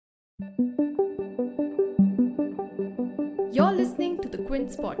You're listening to the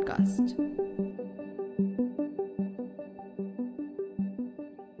Quince podcast.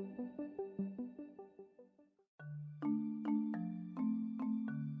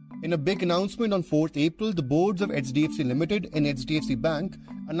 In a big announcement on 4th April, the boards of HDFC Limited and HDFC Bank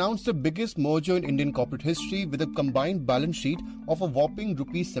announced the biggest merger in Indian corporate history with a combined balance sheet of a whopping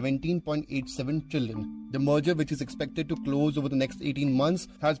Rs 17.87 trillion. The merger, which is expected to close over the next 18 months,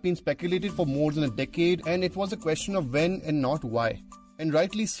 has been speculated for more than a decade, and it was a question of when and not why. And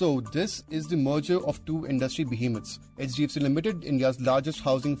rightly so, this is the merger of two industry behemoths. HDFC Limited, India's largest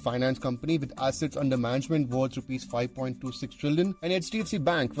housing finance company with assets under management worth Rs 5.26 trillion, and HDFC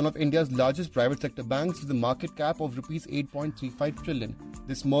Bank, one of India's largest private sector banks with a market cap of Rs 8.35 trillion.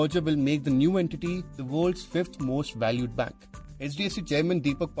 This merger will make the new entity the world's fifth most valued bank. HDFC Chairman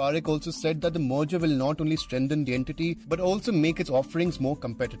Deepak Parekh also said that the merger will not only strengthen the entity but also make its offerings more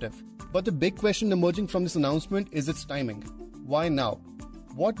competitive. But the big question emerging from this announcement is its timing. Why now?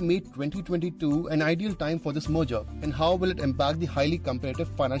 What made 2022 an ideal time for this merger, and how will it impact the highly competitive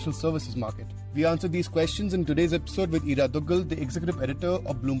financial services market? We answer these questions in today's episode with Ira Duggal, the executive editor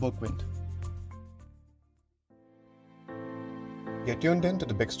of Bloomberg Quint. You're tuned in to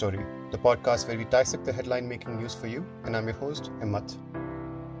The Big Story, the podcast where we dissect the headline-making news for you, and I'm your host, Himmat.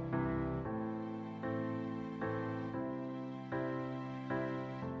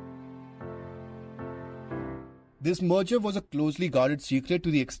 This merger was a closely guarded secret to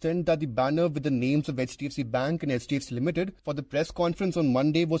the extent that the banner with the names of HDFC Bank and HDFC Limited for the press conference on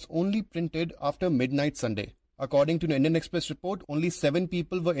Monday was only printed after midnight Sunday. According to an Indian Express report, only 7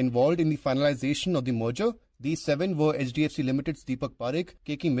 people were involved in the finalization of the merger. These 7 were HDFC Limited's Deepak Parekh,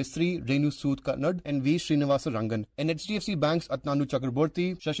 K.K. Mistry, Renu Sood Kannad, and V. Srinivasa Rangan, and HDFC Bank's Atnanu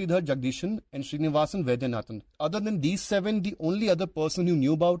Chakraborty, Shashidhar Jagdishan, and Srinivasan Vaidyanathan. Other than these 7, the only other person who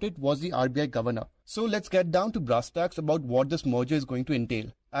knew about it was the RBI governor. So let's get down to brass tacks about what this merger is going to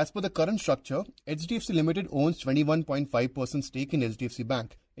entail. As per the current structure, HDFC Limited owns 21.5% stake in HDFC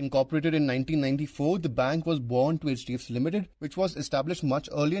Bank. Incorporated in 1994, the bank was born to HDFC Limited, which was established much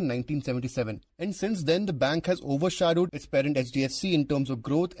earlier in 1977. And since then, the bank has overshadowed its parent HDFC in terms of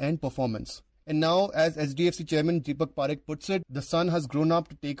growth and performance. And now, as HDFC Chairman Deepak Parekh puts it, the son has grown up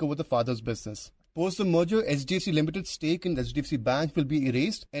to take over the father's business. Post the merger, HDFC Limited's stake in HDFC Bank will be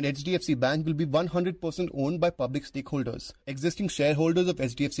erased and HDFC Bank will be 100% owned by public stakeholders. Existing shareholders of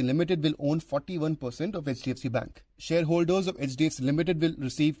HDFC Limited will own 41% of HDFC Bank. Shareholders of HDFC Limited will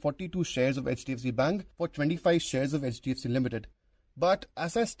receive 42 shares of HDFC Bank for 25 shares of HDFC Limited. But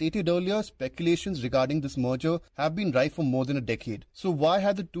as I stated earlier, speculations regarding this merger have been rife for more than a decade. So why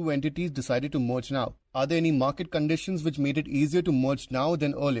have the two entities decided to merge now? Are there any market conditions which made it easier to merge now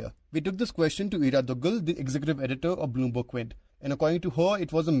than earlier? We took this question to Ira Duggal, the executive editor of Bloomberg Quint. And according to her,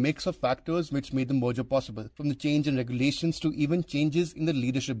 it was a mix of factors which made the merger possible, from the change in regulations to even changes in the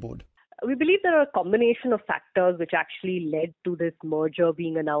leadership board. We believe there are a combination of factors which actually led to this merger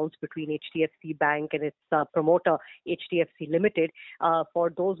being announced between HDFC Bank and its promoter, HDFC Limited.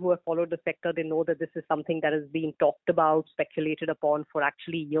 For those who have followed the sector, they know that this is something that has been talked about, speculated upon for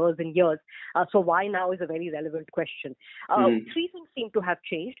actually years and years. So why now is a very relevant question. 3 things seem to have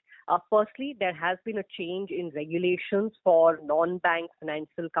changed. Firstly, there has been a change in regulations for non-bank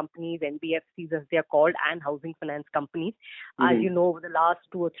financial companies, NBFCs as they are called, and housing finance companies. As you know, over the last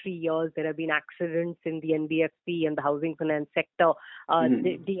 2 or 3 years, there have been accidents in the NBFC and the housing finance sector.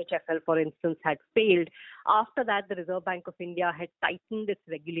 The DHFL, for instance, had failed. After that, the Reserve Bank of India had tightened its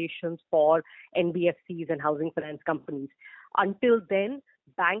regulations for NBFCs and housing finance companies. Until then,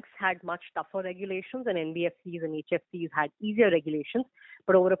 banks had much tougher regulations and NBFCs and HFCs had easier regulations.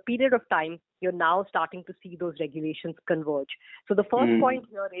 But over a period of time, you're now starting to see those regulations converge. So the first point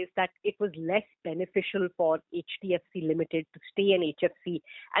here is that it was less beneficial for HDFC Limited to stay an HFC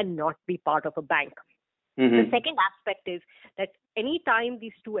and not be part of a bank. The second aspect is that any time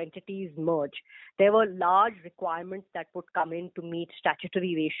these two entities merge, there were large requirements that would come in to meet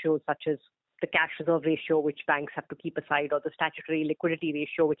statutory ratios such as the cash reserve ratio, which banks have to keep aside, or the statutory liquidity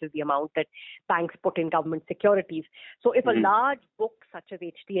ratio, which is the amount that banks put in government securities. So if a large book such as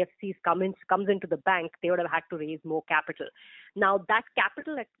HDFC's comes into the bank, they would have had to raise more capital. Now, that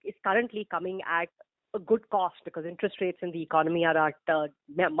capital is currently coming at a good cost because interest rates in the economy are at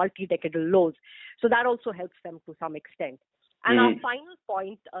multi-decadal lows. So that also helps them to some extent. And our final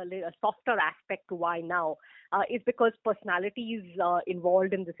point, a softer aspect to why now, is because personalities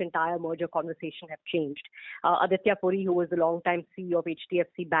involved in this entire merger conversation have changed. Aditya Puri, who was the longtime CEO of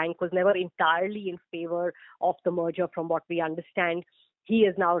HDFC Bank, was never entirely in favor of the merger from what we understand. He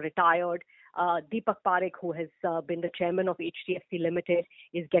is now retired. Deepak Parekh, who has been the chairman of HDFC Limited,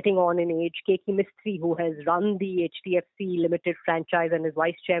 is getting on in age. Keki Mistry, who has run the HDFC Limited franchise and is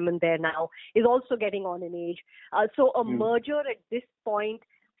vice chairman there now, is also getting on in age. So a merger at this point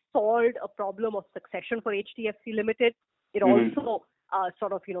solved a problem of succession for HDFC Limited. It also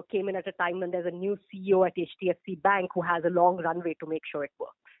came in at a time when there's a new CEO at HDFC Bank who has a long runway to make sure it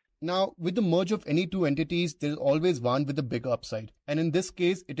works. Now, with the merge of any two entities, there is always one with a bigger upside. And in this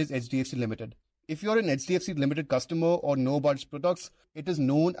case, it is HDFC Limited. If you're an HDFC Limited customer or know about its products, it is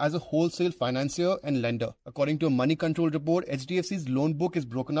known as a wholesale financier and lender. According to a money control report, HDFC's loan book is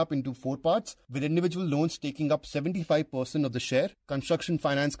broken up into 4 parts, with individual loans taking up 75% of the share, construction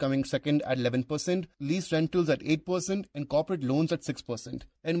finance coming second at 11%, lease rentals at 8%, and corporate loans at 6%.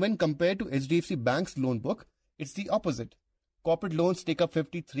 And when compared to HDFC Bank's loan book, it's the opposite. Corporate loans take up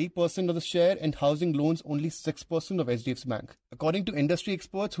 53% of the share and housing loans only 6% of HDFC Bank. According to industry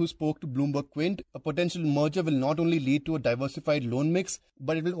experts who spoke to Bloomberg Quint, a potential merger will not only lead to a diversified loan mix,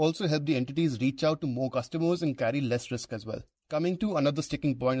 but it will also help the entities reach out to more customers and carry less risk as well. Coming to another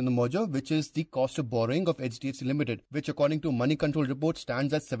sticking point in the merger, which is the cost of borrowing of HDFC Limited, which according to a money control report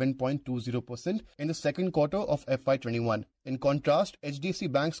stands at 7.20% in the second quarter of FY21. In contrast, HDFC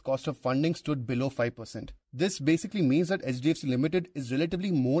Bank's cost of funding stood below 5%. This basically means that HDFC Limited is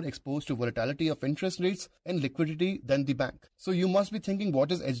relatively more exposed to volatility of interest rates and liquidity than the bank. So you must be thinking,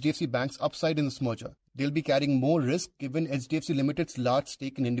 what is HDFC Bank's upside in this merger? They'll be carrying more risk given HDFC Limited's large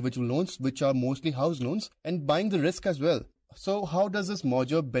stake in individual loans, which are mostly house loans, and buying the risk as well. So how does this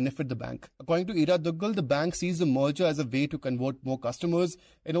merger benefit the bank? According to Ira Duggal, the bank sees the merger as a way to convert more customers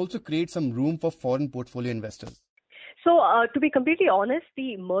and also create some room for foreign portfolio investors. So to be completely honest,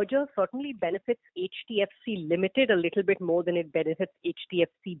 the merger certainly benefits HDFC Limited a little bit more than it benefits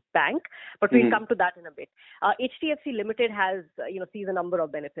HDFC Bank, but we'll come to that in a bit. HDFC Limited has, sees a number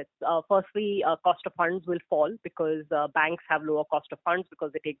of benefits. Firstly, cost of funds will fall because banks have lower cost of funds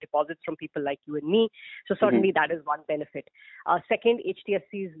because they take deposits from people like you and me. So certainly that is one benefit. Second,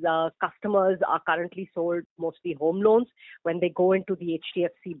 HDFC's customers are currently sold mostly home loans. When they go into the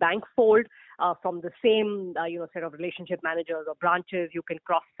HDFC Bank fold, from the same set of relationship managers or branches, you can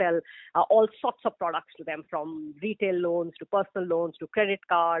cross-sell all sorts of products to them, from retail loans to personal loans to credit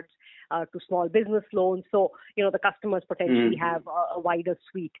cards to small business loans. So, the customers potentially have a wider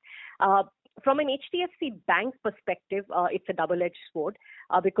suite. From an HDFC Bank perspective, it's a double-edged sword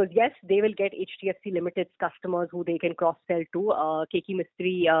because, yes, they will get HDFC Limited's customers who they can cross-sell to. Keki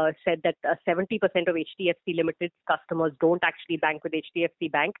Mistry said that 70% of HDFC Limited's customers don't actually bank with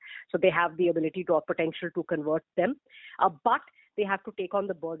HDFC Bank, so they have the ability to or potential to convert them. But they have to take on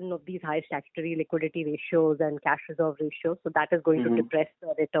the burden of these high statutory liquidity ratios and cash reserve ratios. So that is going to depress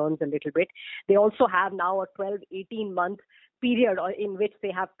the returns a little bit. They also have now a 12-18-month period in which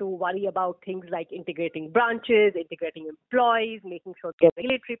they have to worry about things like integrating branches, integrating employees, making sure they have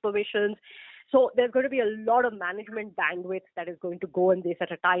regulatory provisions. So there's going to be a lot of management bandwidth that is going to go in this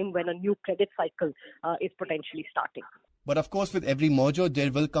at a time when a new credit cycle is potentially starting. But of course, with every merger,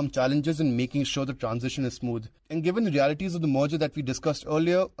 there will come challenges in making sure the transition is smooth. And given the realities of the merger that we discussed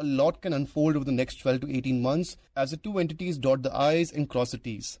earlier, a lot can unfold over the next 12 to 18 months as the two entities dot the I's and cross the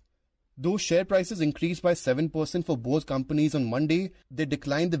T's. Though share prices increased by 7% for both companies on Monday, they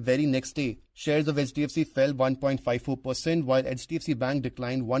declined the very next day. Shares of HDFC fell 1.54%, while HDFC Bank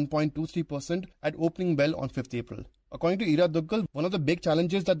declined 1.23% at opening bell on 5th April. According to Ira Duggal, one of the big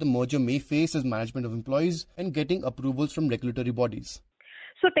challenges that the merger may face is management of employees and getting approvals from regulatory bodies.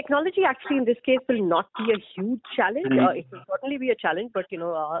 So technology actually in this case will not be a huge challenge. It will certainly be a challenge, but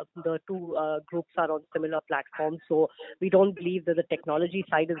the two groups are on similar platforms, so we don't believe that the technology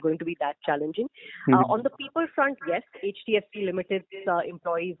side is going to be that challenging. On the people front, yes, HDFC Limited's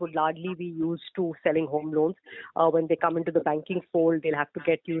employees would largely be used to selling home loans. When they come into the banking fold, they'll have to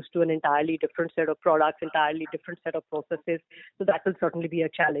get used to an entirely different set of products, entirely different set of processes. So that will certainly be a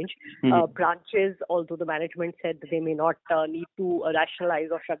challenge. Branches, although the management said that they may not need to rationalize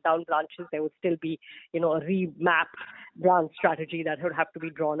or shut down branches, there would still be, a remapped branch strategy that would have to be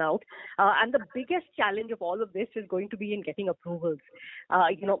drawn out. And the biggest challenge of all of this is going to be in getting approvals.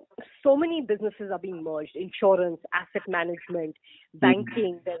 So many businesses are being merged: insurance, asset management,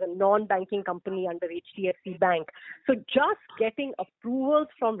 banking. There's a non-banking company under HDFC Bank. So just getting approvals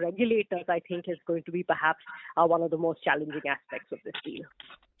from regulators, I think, is going to be perhaps one of the most challenging aspects of this deal.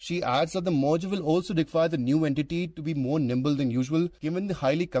 She adds that the merger will also require the new entity to be more nimble than usual, given the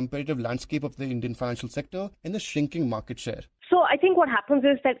highly competitive landscape of the Indian financial sector and the shrinking market share. So I think what happens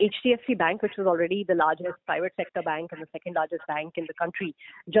is that HDFC Bank, which was already the largest private sector bank and the second largest bank in the country,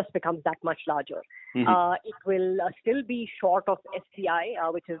 just becomes that much larger. It will still be short of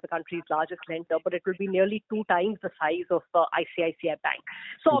SBI, which is the country's largest lender, but it will be nearly 2 times the size of ICICI Bank.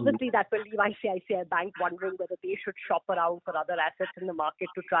 So obviously that will leave ICICI Bank wondering whether they should shop around for other assets in the market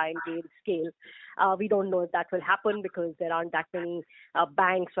to try and gain scale. We don't know if that will happen because there aren't that many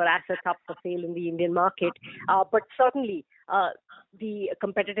banks or assets up for sale in the Indian market. But certainly, the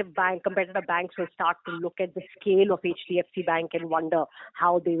competitor banks will start to look at the scale of HDFC Bank and wonder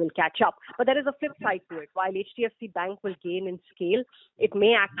how they will catch up. But there is a flip side to it. While HDFC Bank will gain in scale, it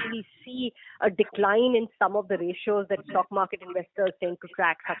may actually see a decline in some of the ratios that stock market investors tend to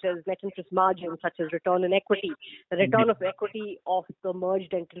track, such as net interest margin, such as return on equity. The return of equity of the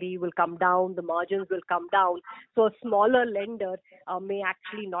merged entity will come down, the margins will come down. So a smaller lender may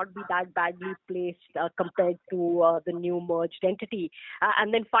actually not be that badly placed compared to the new merged entity.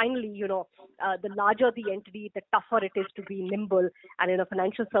 And then finally, the larger the entity, the tougher it is to be nimble. And in a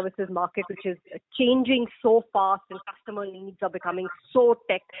financial services market, which is changing so fast and customer needs are becoming so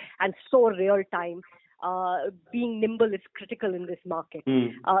tech and so real time, being nimble is critical in this market.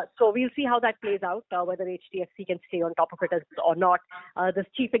 So we'll see how that plays out, whether HDFC can stay on top of it or not. The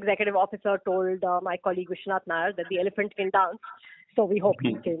chief executive officer told my colleague Vishwanath Nair that the elephant can dance. So we hope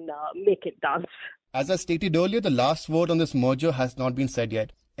he can make it dance. As I stated earlier, the last word on this merger has not been said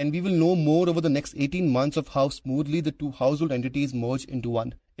yet. And we will know more over the next 18 months of how smoothly the two household entities merge into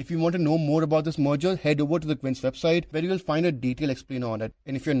one. If you want to know more about this merger, head over to the Quint's website where you will find a detailed explainer on it.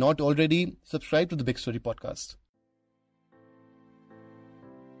 And if you're not already, subscribe to the Big Story podcast.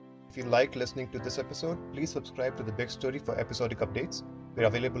 If you liked listening to this episode, please subscribe to the Big Story for episodic updates. We're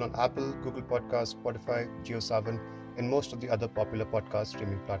available on Apple, Google Podcasts, Spotify, JioSaavn, and most of the other popular podcast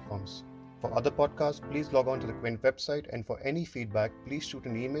streaming platforms. For other podcasts, please log on to the Quint website, and for any feedback, please shoot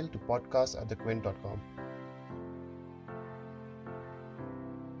an email to podcast@thequint.com.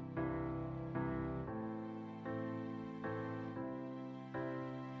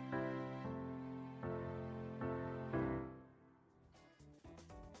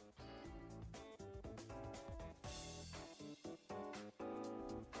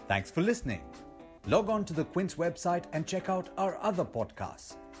 Thanks for listening. Log on to the Quint's website and check out our other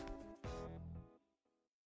podcasts.